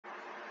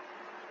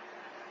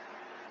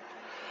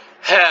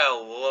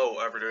Hello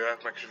everybody, I'm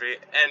Today,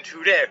 and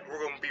today we're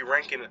going to be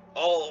ranking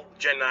all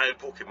Gen 9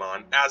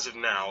 Pokemon as of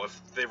now.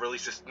 If they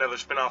release another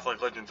spin-off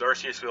like Legends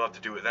Arceus, we'll have to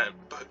do it then,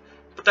 but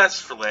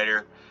that's for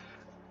later.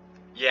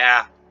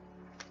 Yeah,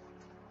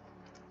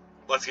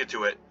 let's get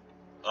to it.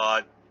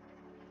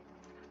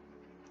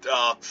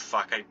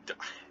 Fuck,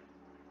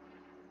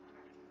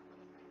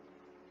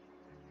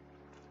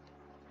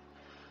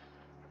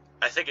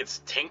 I think it's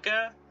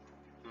Tinka?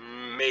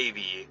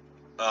 Maybe.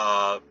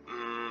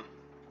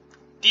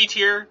 D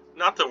tier,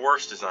 not the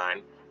worst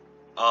design.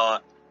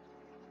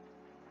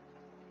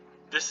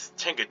 This is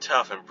Tinka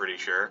Tough, I'm pretty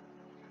sure.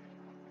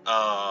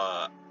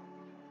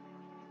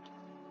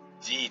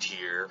 D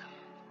tier.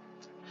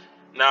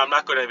 Now, I'm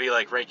not going to be,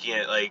 like, ranking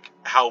it, like,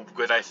 how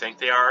good I think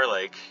they are,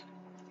 like,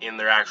 in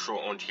their actual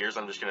own tiers.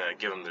 I'm just going to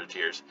give them their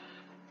tiers.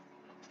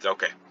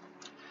 Okay.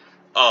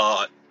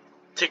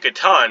 Tinka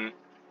Ton,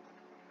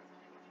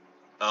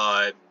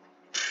 A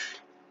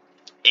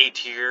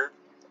tier,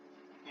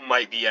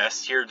 might be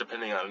S tier,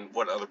 depending on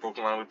what other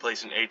Pokemon we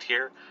place in A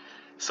tier.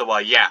 So,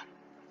 yeah.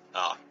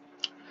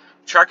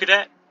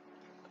 Charcadet,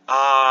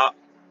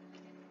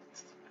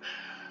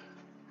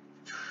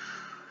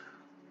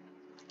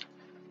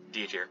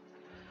 D tier.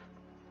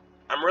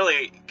 I'm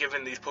really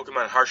giving these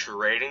Pokemon harsher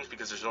ratings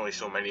because there's only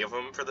so many of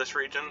them for this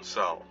region,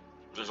 so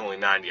there's only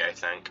 90, I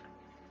think.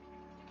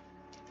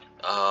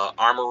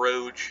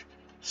 Armarouge,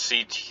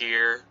 C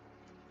tier.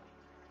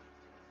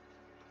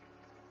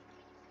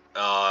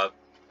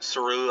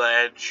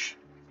 Ceruledge.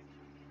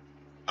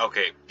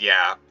 Okay,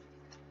 yeah.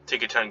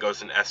 Tinkaton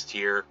goes in S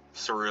tier.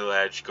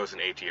 Ceruledge goes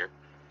in A tier.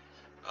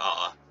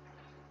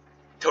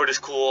 Toad is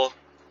cool.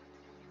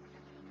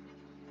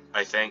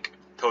 I think.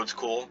 Toad's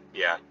cool,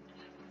 yeah.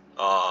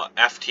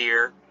 F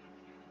tier.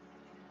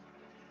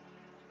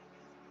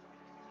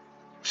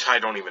 I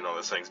don't even know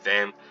this thing's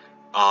name.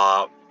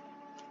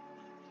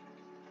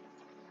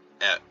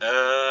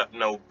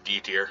 No, D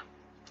tier.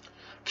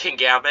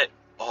 Kingambit.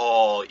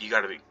 Oh, you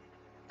gotta be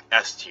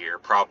S tier,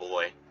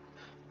 probably.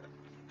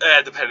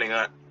 Depending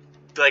on,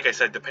 like I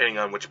said, depending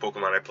on which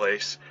Pokemon I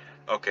place.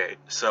 Okay,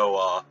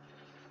 so,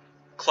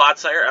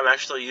 Clodsire, I'm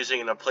actually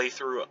using a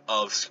playthrough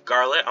of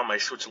Scarlet on my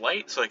Switch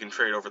Lite, so I can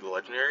trade over the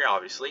Legendary,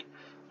 obviously.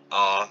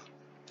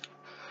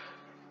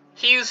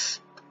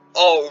 He's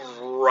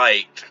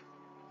alright.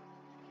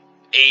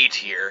 A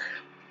tier.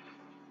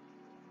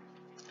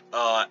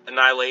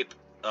 Annihilate,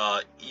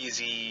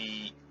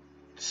 easy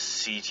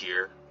C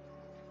tier.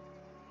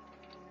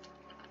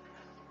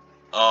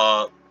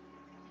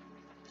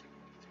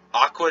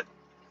 Aqua,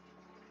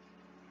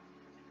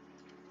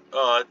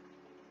 God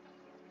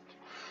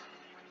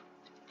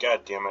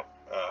damn it,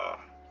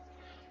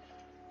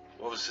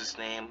 what was his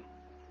name?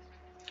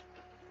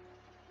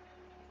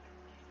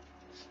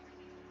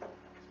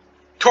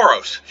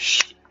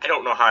 Tauros! I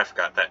don't know how I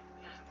forgot that.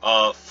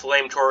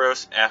 Flame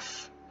Tauros,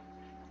 F.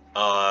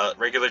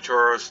 Regular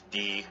Tauros,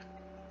 D.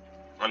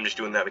 I'm just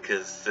doing that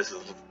because this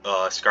is,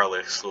 Scarlet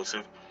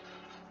exclusive.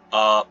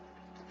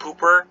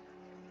 Pooper,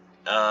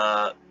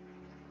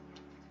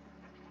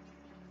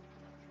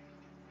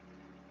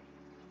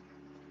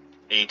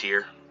 A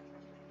tier.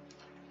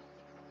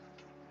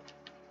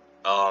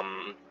 What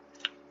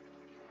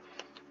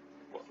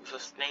was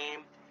his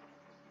name?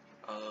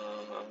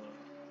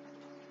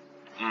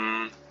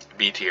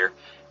 B tier.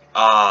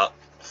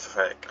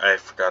 Frick, I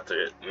forgot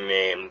the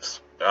names.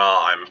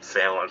 Oh, I'm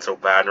failing so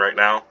bad right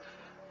now.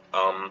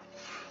 I'm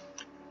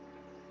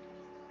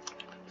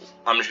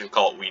just gonna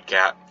call it Weed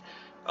Cat.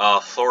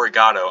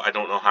 Florigato, I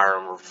don't know how I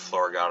remember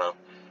Florigato.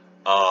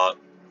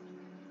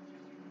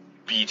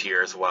 B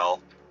tier as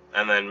well.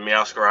 And then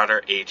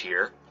Meowscarada, A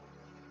tier.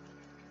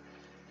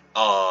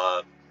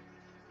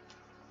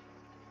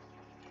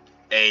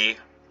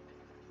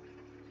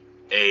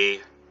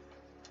 A,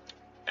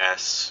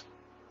 S.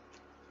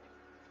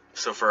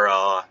 So for,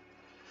 oh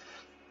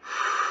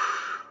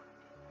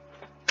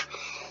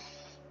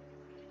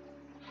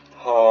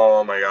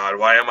my god,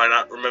 why am I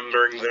not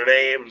remembering their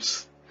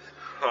names?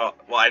 Well,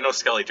 I know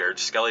Skeledirge.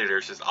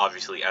 Skeledirge is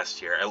obviously S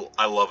tier.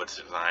 I love its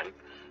design.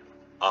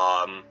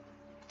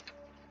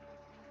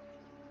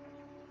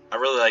 I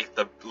really like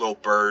the little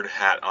bird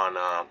hat on,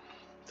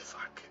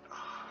 fuck.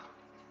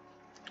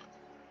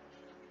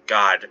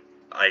 God,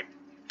 I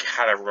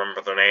gotta remember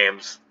their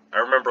names. I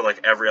remember,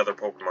 like, every other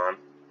Pokemon.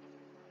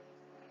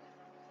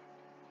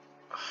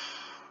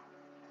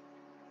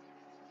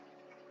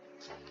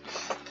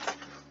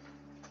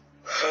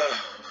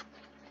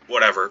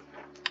 Whatever.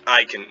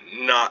 I can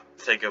not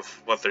think of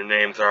what their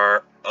names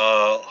are.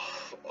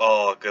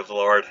 Oh, good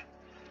lord.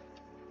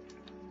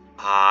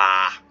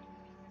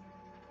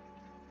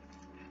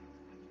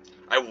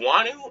 I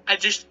want to, I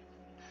just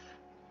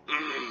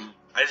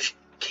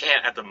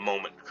can't at the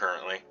moment,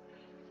 currently.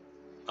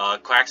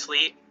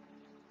 Quaxley,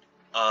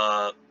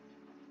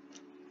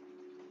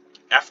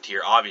 F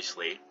tier,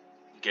 obviously.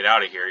 Get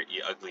out of here,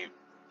 you ugly,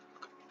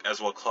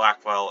 as well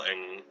Clackwell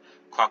and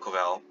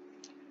Quaquavel.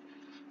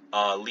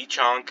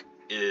 Lechonk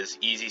is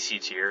easy C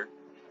tier.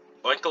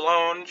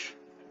 Oinkologne,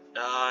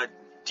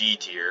 D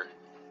tier.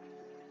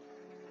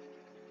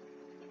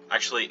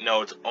 Actually,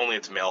 no, it's only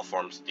its male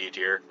form's D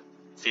tier.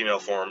 Female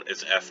form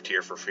is F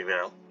tier for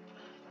female.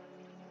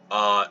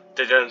 The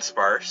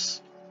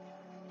Dunsparce.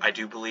 I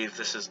do believe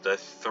this is the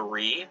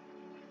 3.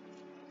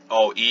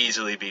 Oh,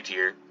 easily B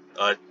tier.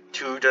 2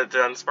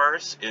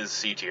 Dunsparce is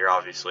C tier,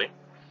 obviously.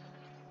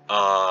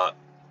 A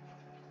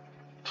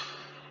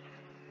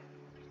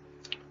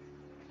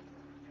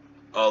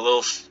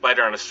little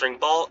spider on a string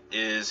ball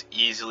is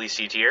easily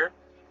C tier.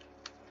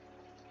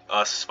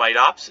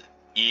 Spidops,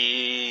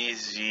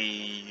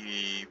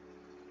 easy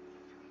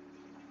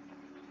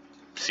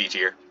C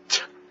tier.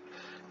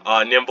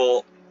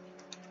 Nimble,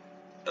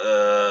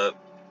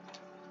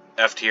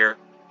 F tier.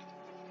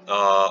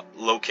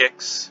 Low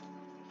kicks,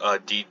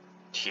 D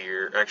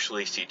tier.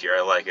 Actually, C tier.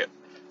 I like it.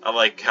 I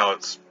like how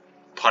it's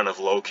pun of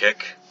low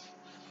kick,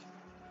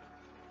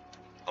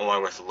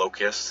 along with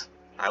locust.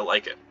 I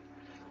like it.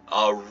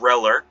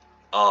 Reller,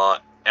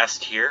 S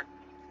tier.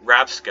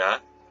 Rabska,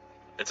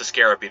 it's a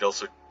scarab beetle,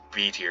 so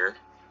B tier.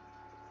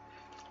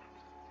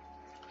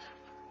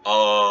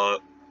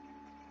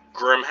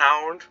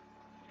 Grimhound,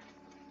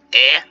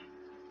 eh.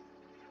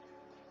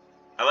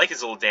 I like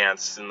his little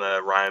dance in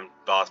the Rhyme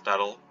boss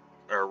battle,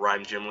 or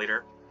Rhyme gym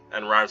leader.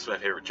 And Rhyme's my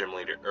favorite gym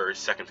leader, or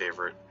second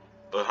favorite,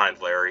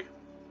 behind Larry.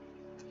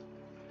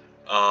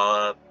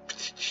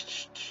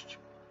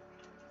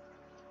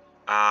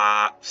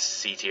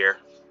 C tier.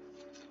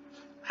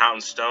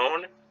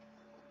 Houndstone,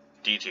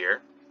 D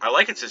tier. I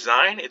like its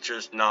design, it's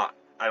just not,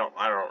 I don't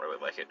really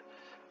like it.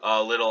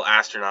 Little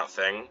astronaut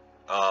thing,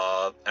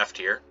 F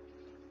tier.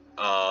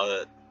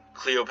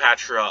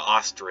 Cleopatra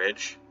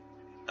Ostrich,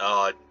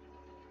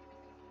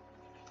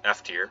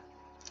 F tier.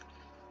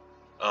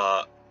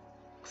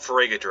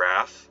 Frigga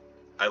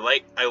I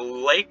like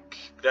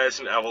that it's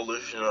an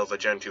evolution of a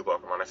Gen 2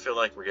 Pokemon. I feel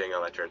like we're getting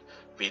on that trend.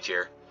 B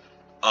tier.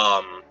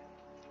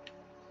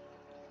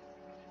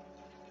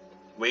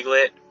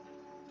 Wiglet,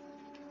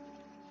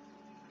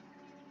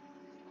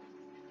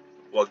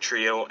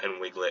 Trio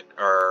and Wiglet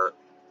are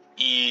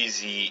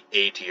easy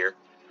A tier.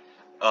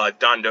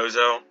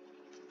 Dondozo,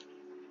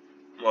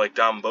 more like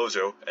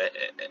Dombozo.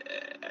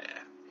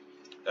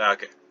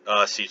 Okay.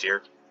 C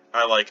tier.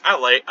 I like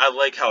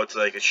how it's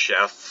like a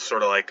chef,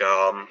 sort of like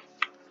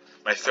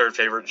my third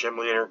favorite gym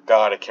leader.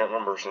 God, I can't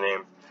remember his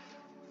name.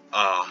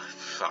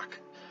 Fuck.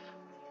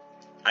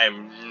 I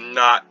am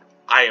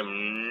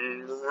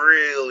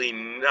really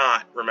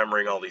not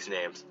remembering all these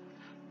names.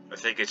 I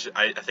think it's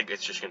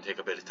just gonna take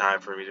a bit of time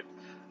for me to.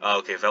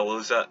 Okay,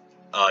 Veluza,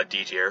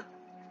 D tier.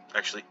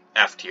 Actually,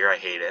 F tier. I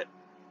hate it.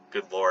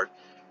 Good lord.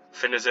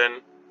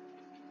 Finizen,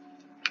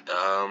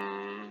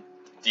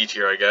 D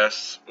tier, I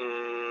guess.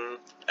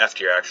 F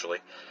tier actually.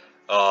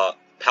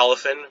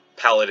 Palafin,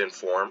 Paladin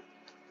form,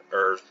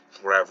 or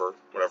whatever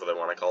they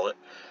want to call it.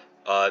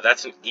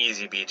 That's an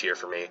easy B tier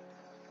for me.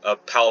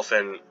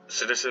 Palafin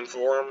Citizen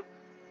form.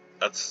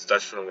 That's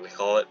what I'm gonna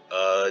call it.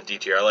 D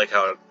tier. I like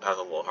how it has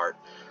a little heart.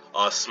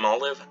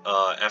 Smoliv,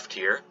 F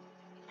tier.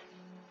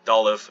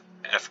 Doliv,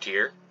 F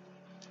tier.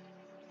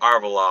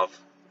 Arbolov,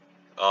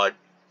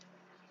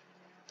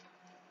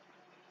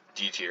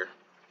 D tier.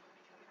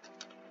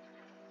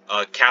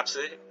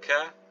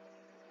 Capsica,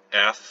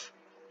 F.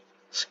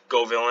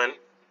 Scovillain,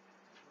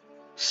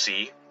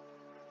 C.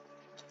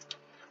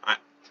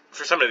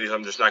 For some of these,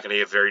 I'm just not going to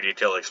give very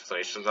detailed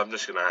explanations. I'm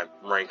just going to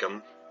rank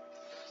them.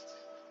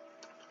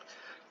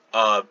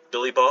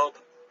 Billy Bob.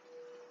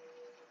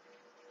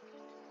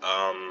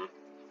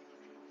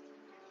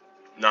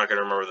 Not going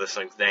to remember this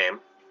thing's name.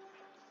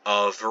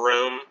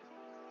 Varoom.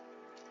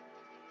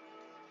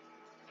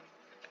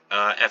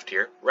 F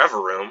tier.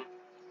 Reveroom.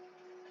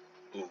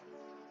 Ooh.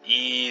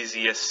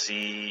 Easiest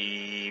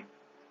C.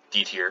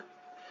 D tier.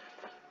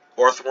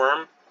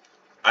 Orthworm.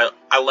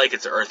 I like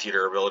its Earth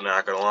Eater ability,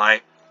 not gonna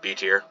lie. B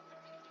tier.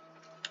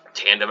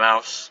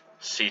 Tandemouse.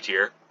 C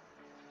tier.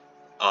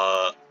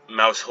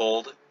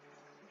 Mousehold.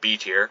 B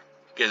tier.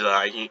 Cause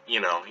you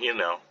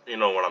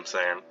know what I'm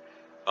saying.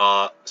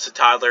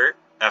 Satadler.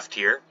 F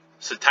tier.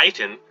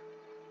 Satitan.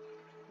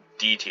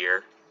 D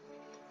tier.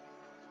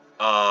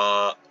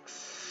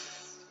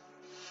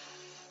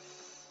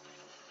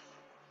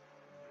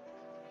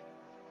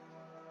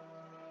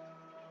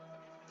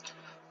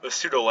 The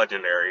pseudo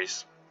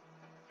legendaries.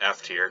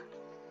 F tier.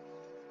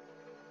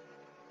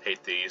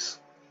 Hate these.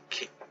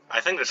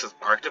 I think this is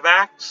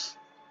Arctibax?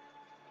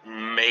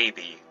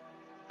 Maybe.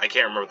 I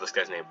can't remember this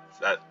guy's name.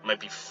 That might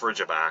be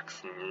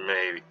Frigivax.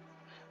 Maybe.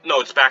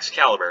 No, it's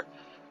Baxcalibur.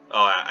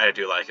 Oh, I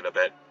do like it a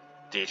bit.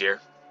 D tier.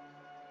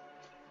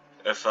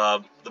 If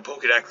the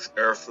Pokédex,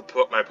 or if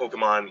my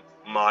Pokemon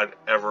mod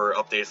ever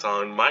updates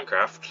on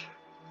Minecraft,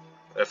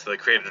 if the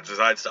creator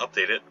decides to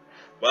update it,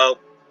 well,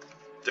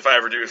 if I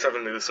ever do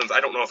something to this, since I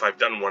don't know if I've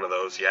done one of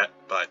those yet,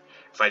 but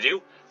if I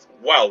do,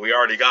 well, we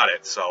already got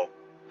it, so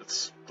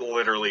it's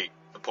literally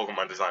the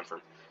Pokemon design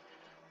for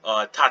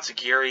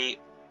Tatsugiri,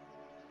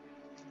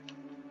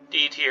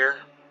 D tier,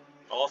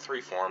 all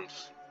 3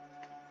 forms.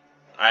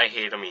 I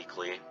hate them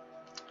equally.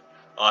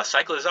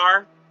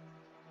 Cyclizar,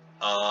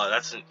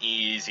 that's an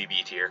easy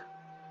B tier.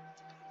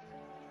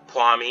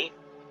 Plummy,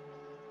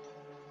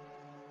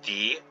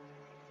 D.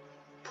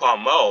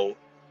 Poimo,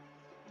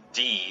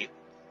 D.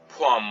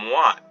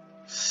 Poimois,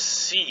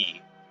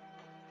 C.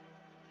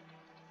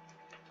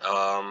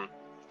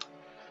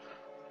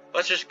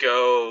 Let's just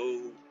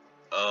go,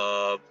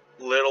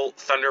 little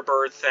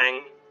Thunderbird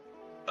thing,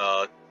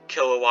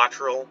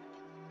 Kilowattrel.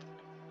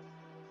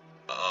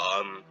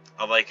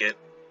 I like it.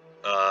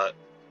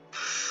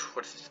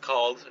 What's it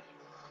called?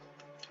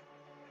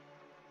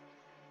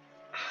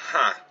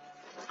 Huh.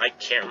 I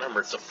can't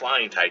remember. It's a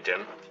Flying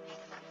Titan,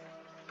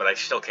 but I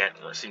still can't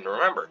seem to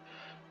remember.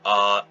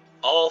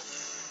 All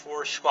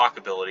 4 Squawk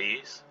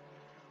abilities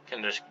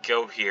can just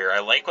go here. I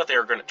like what they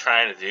were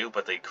trying to do,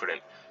 but they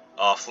couldn't.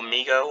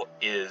 Flamigo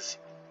is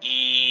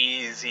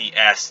easy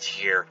S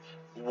tier.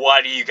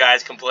 What are you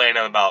guys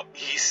complaining about?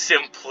 He's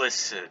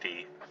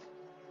simplicity.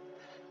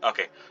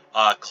 Okay,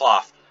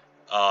 Cloth.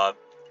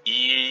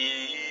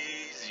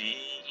 Easy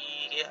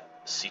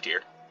C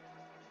tier.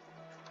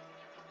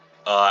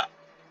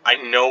 I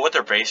know what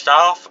they're based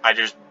off, I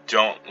just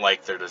don't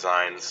like their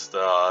designs.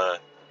 The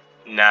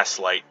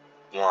Nastlight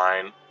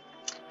line.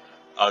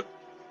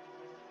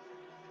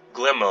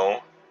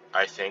 Glimmo,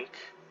 I think.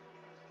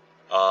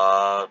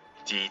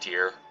 D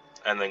tier.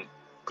 And then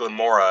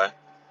Glimora,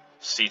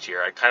 C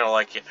tier. I kind of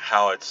like it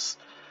how it's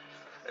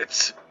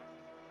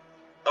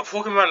a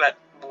Pokemon that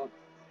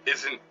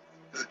isn't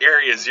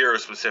Area 0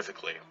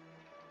 specifically.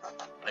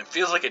 It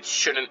feels like it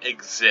shouldn't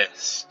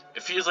exist.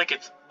 It feels like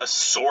it's a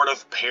sort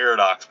of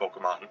paradox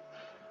Pokemon.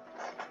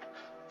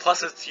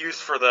 Plus, it's used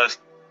for the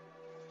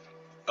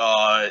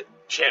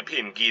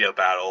Champion Gita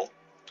battle,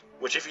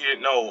 which, if you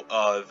didn't know,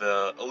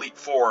 the Elite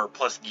Four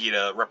plus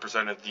Gita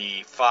represented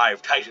the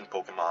 5 Titan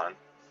Pokemon.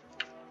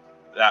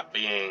 That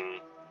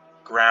being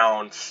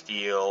Ground,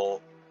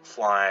 Steel,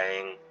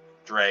 Flying,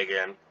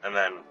 Dragon, and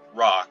then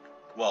Rock.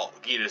 Well,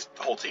 Gita's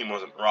whole team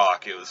wasn't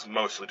Rock, it was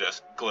mostly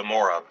just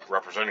Glimora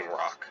representing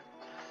Rock.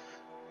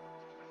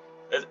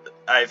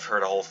 I've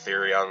heard a whole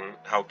theory on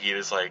how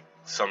Gita's like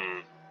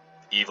some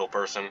evil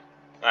person.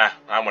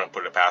 I wouldn't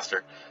put it past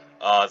her.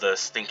 The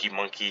Stinky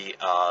Monkey,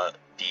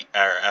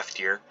 F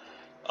tier.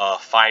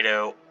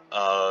 Fido,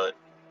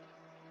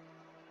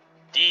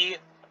 D.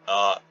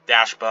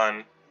 Dash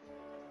Bun,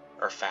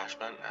 or Fash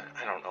Bun.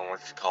 I don't know what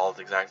it's called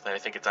exactly. I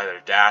think it's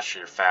either Dash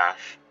or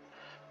Fash.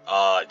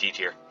 D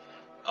tier.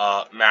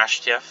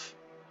 Mashtiff.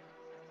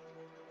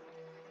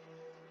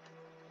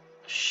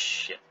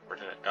 Shit, where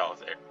did it? Oh,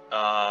 there.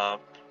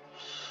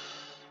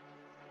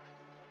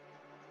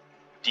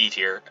 D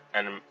tier.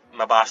 And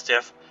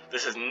Mabastiff.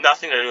 This has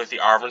nothing to do with the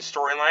Arven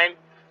storyline,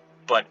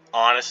 but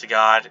honest to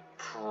God,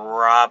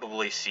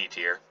 probably C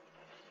tier.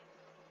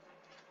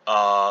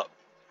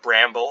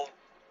 Bramble,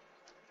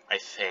 I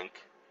think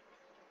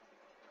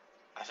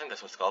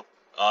that's what it's called.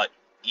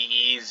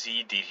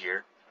 Easy D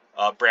tier.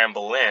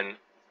 Bramblin,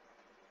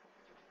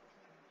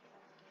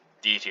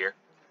 D tier.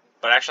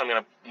 But actually, I'm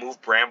gonna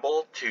move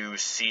Bramble to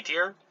C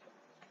tier.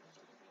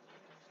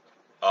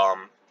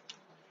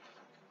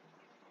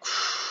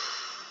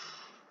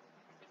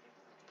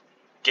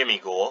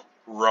 Gimmighoul,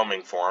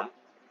 roaming form.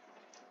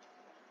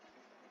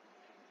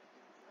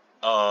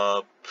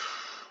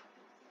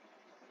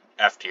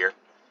 F tier.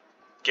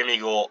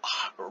 Gimmighoul,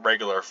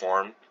 regular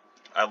form.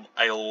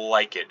 I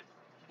like it.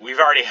 We've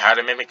already had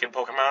a Mimic in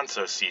Pokemon,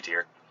 so C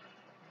tier.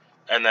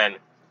 And then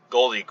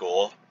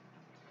Goldie-Ghoul.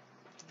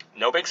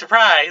 No big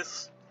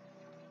surprise.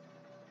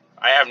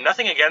 I have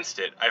nothing against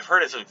it. I've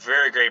heard it's a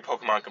very great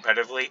Pokemon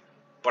competitively,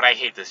 but I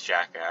hate this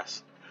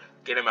jackass.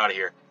 Get him out of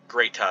here.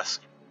 Great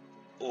Tusk.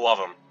 Love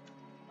him.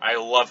 I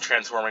love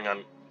transforming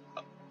on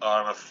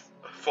a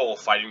full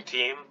fighting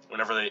team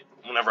whenever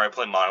I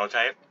play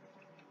Monotype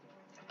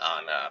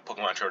on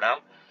Pokemon Showdown.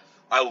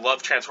 I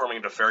love transforming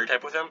into Fairy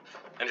type with him,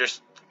 and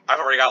I've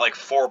already got like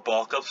 4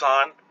 bulk ups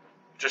on.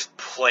 Just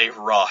play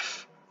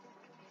rough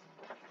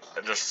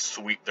and just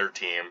sweep their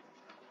team.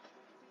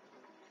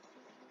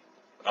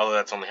 Although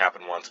that's only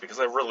happened once, because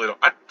I really don't.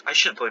 I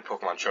should play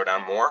Pokemon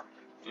Showdown more.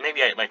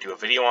 Maybe I might do a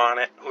video on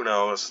it. Who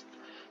knows?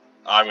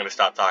 I'm gonna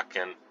stop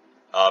talking.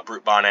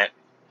 Brute Bonnet,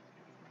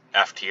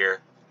 F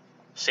tier.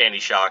 Sandy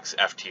Shocks,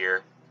 F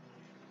tier.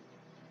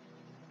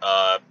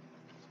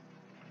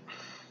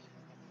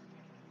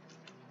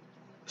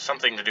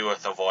 Something to do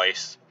with the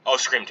voice. Oh,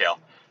 Screamtail.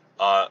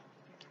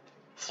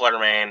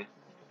 Fluttermane,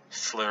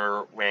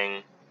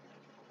 Slitherwing.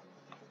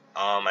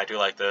 I do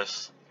like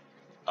this.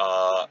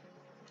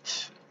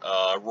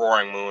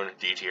 Roaring Moon,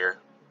 D tier.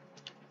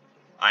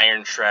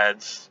 Iron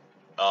Shreds,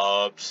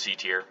 C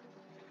tier.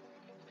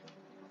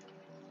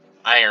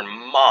 Iron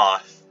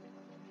Moth,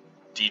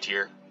 D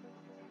tier.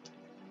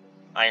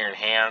 Iron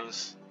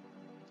Hands,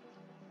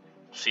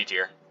 C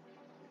tier.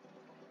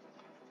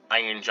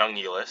 Iron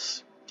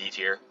Jungulus, D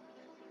tier.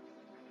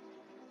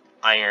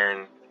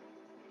 Iron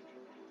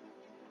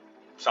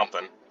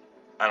something.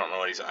 I don't know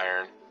what he's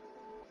iron.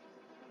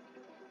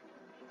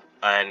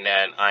 And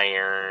then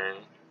Iron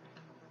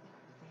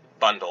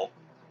Bundle,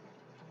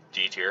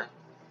 D tier.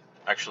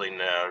 Actually,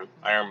 no.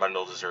 Iron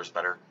Bundle deserves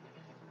better.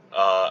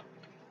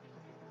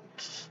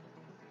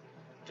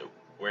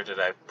 Where did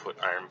I put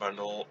Iron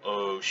Bundle?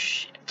 Oh,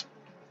 shit.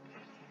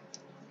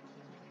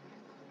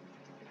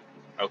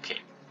 Okay.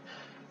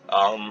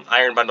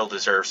 Iron Bundle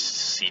deserves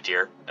C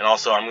tier. And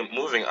also, I'm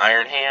moving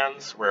Iron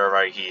Hands,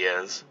 wherever he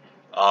is,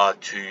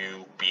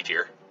 to B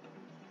tier.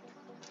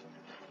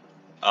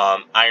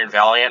 Iron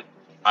Valiant.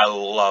 I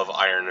love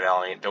Iron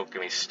Valiant. Don't get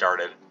me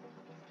started.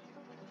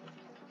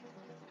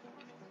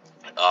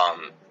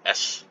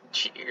 S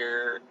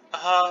tier.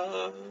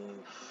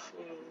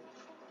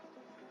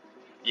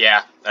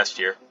 Yeah, S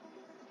tier.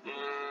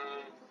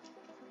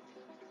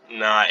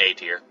 Nah, A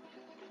tier.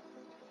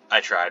 I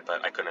tried,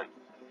 but I couldn't.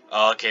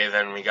 Okay,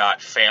 then we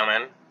got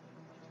Famine.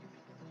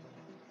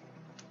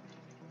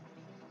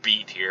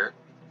 B tier.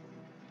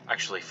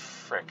 Actually,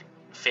 frick.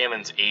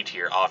 Famine's A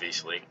tier,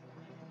 obviously.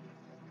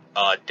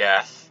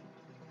 Death.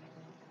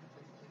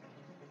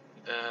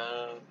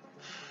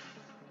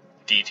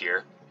 D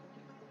tier.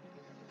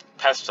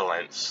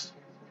 Pestilence.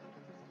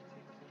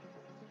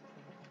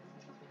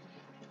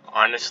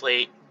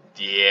 Honestly,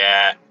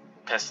 yeah.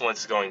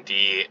 Pestilence is going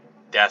D.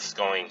 Death's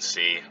going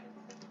C.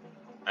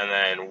 And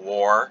then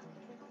War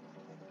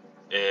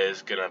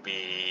is gonna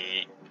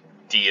be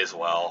D as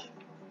well.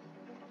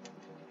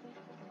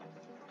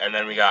 And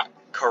then we got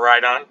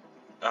Koraidon.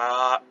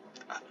 I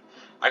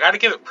gotta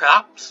give it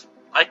props.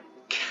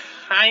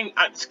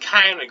 It's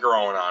kind of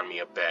growing on me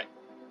a bit.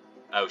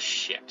 Oh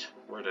shit,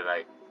 where did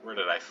I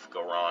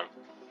go wrong?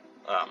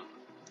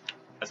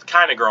 It's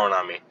kind of growing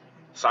on me.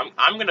 So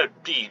I'm gonna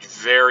be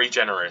very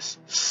generous.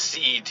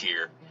 C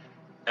tier.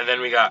 And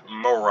then we got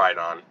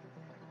Moridon.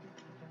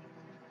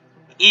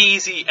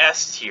 Easy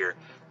S tier.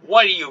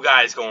 What are you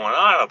guys going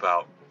on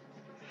about?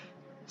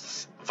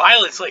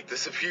 Violet's like the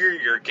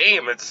superior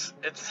game. It's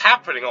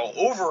happening all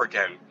over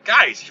again.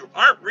 Guys, you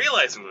aren't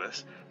realizing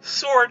this.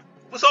 Sword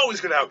was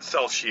always going to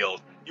outsell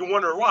Shield. You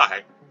wonder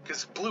why?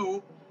 Because blue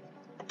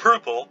or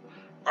purple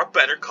are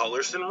better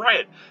colors than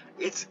red.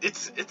 It's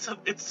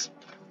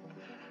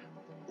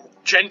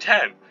Gen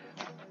 10.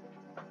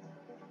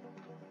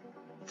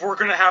 We're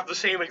going to have the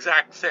same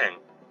exact thing.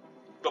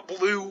 The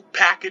blue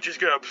package is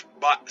going to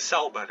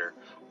sell better.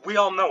 We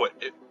all know it.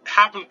 It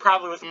happened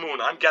probably with Moon,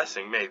 I'm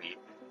guessing, maybe.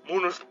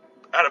 Moon was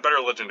at a better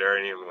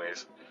legendary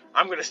anyways.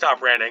 I'm going to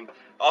stop ranting.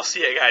 I'll see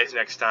you guys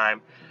next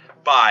time.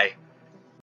 Bye.